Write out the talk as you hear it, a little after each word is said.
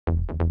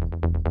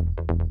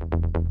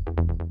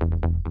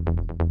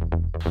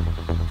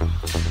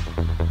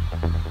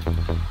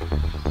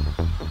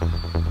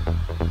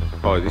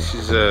Hi, this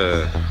is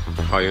a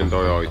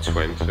Hyundai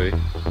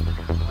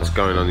i20. It's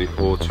going on the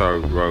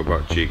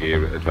Autorobot-Jig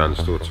here at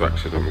Advanced Auto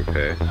Accident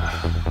Repair.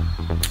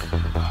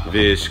 The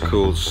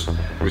vehicle's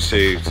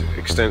received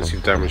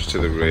extensive damage to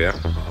the rear,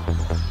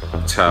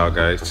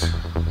 tailgate,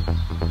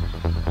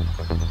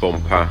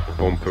 bumper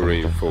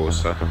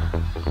reinforcer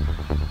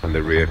and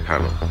the rear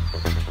panel.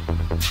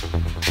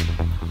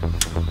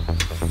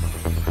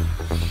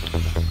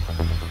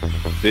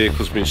 The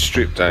vehicle's been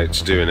stripped out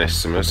to do an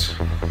estimate.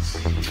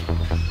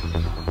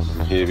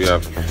 Here we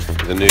have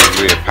the new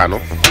rear panel.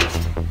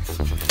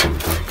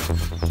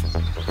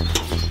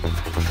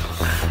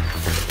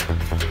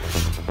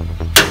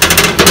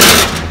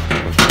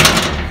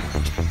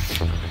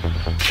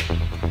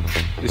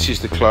 This is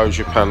the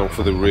closure panel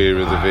for the rear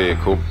of the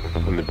vehicle,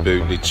 and the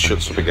boot lid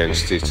shuts up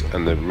against it,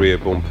 and the rear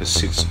bumper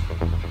sits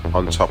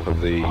on top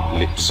of the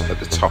lips at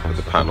the top of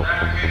the panel,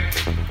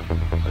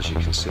 as you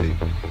can see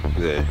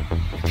there.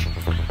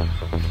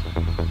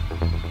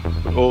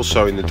 But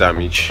also in the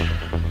damage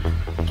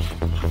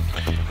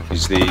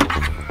is the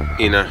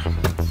inner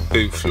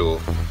boot floor.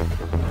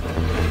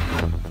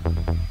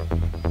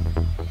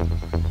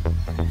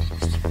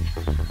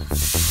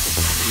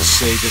 You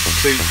see the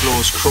boot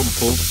floor's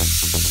crumpled,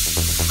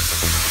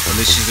 and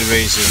this is the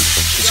reason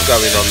it's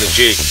going on the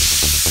jig.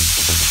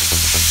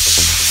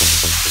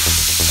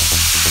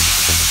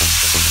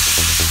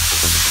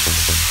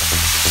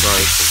 So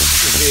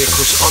the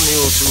vehicle's on the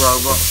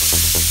Autorobot,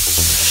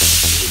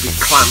 it will be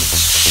clamped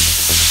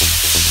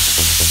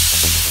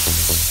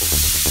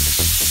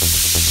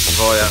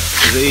via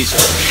these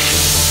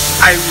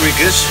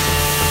outriggers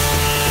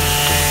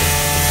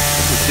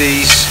with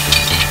these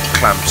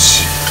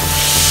clamps.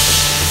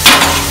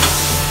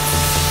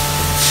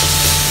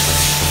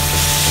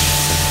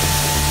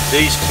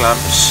 These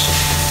clamps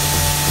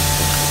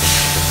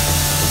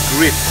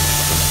grip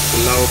the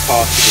lower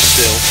part of the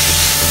sill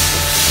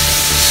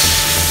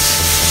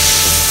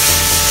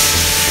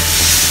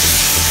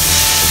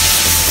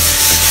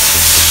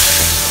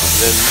and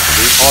then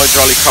the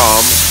hydraulic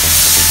arm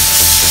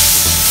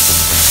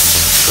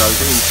goes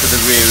into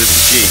the rear of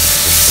the jig.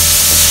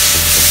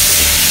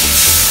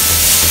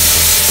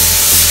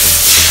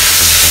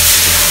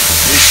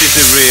 This is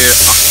the rear,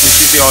 this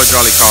is the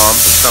hydraulic arm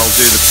that will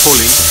do the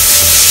pulling.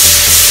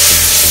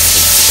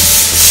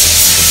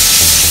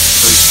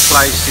 So it's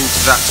placed into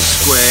that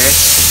square.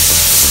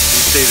 You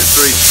see the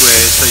three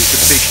squares, so you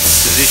can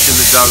position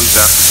the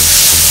dozer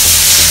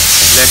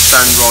left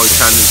hand, right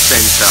hand and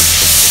centre.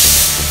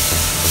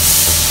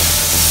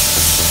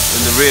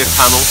 And the rear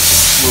panel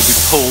will be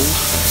pulled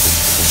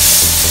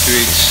to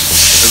its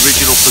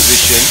original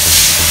position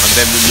and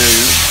then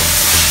removed.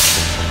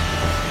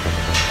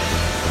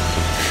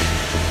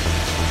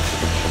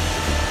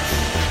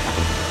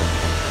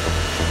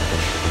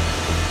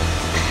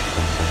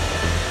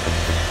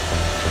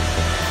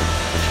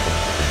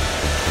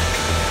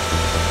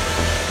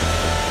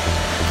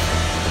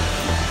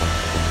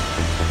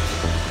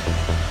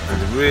 And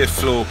the rear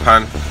floor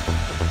pan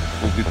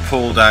will be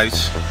pulled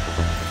out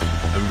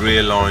and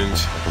realigned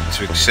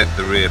to accept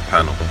the rear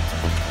panel.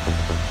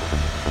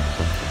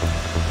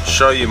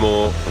 Show you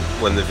more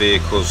when the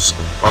vehicle's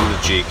on the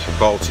jig,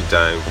 bolted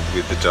down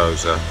with the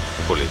dozer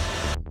pulley.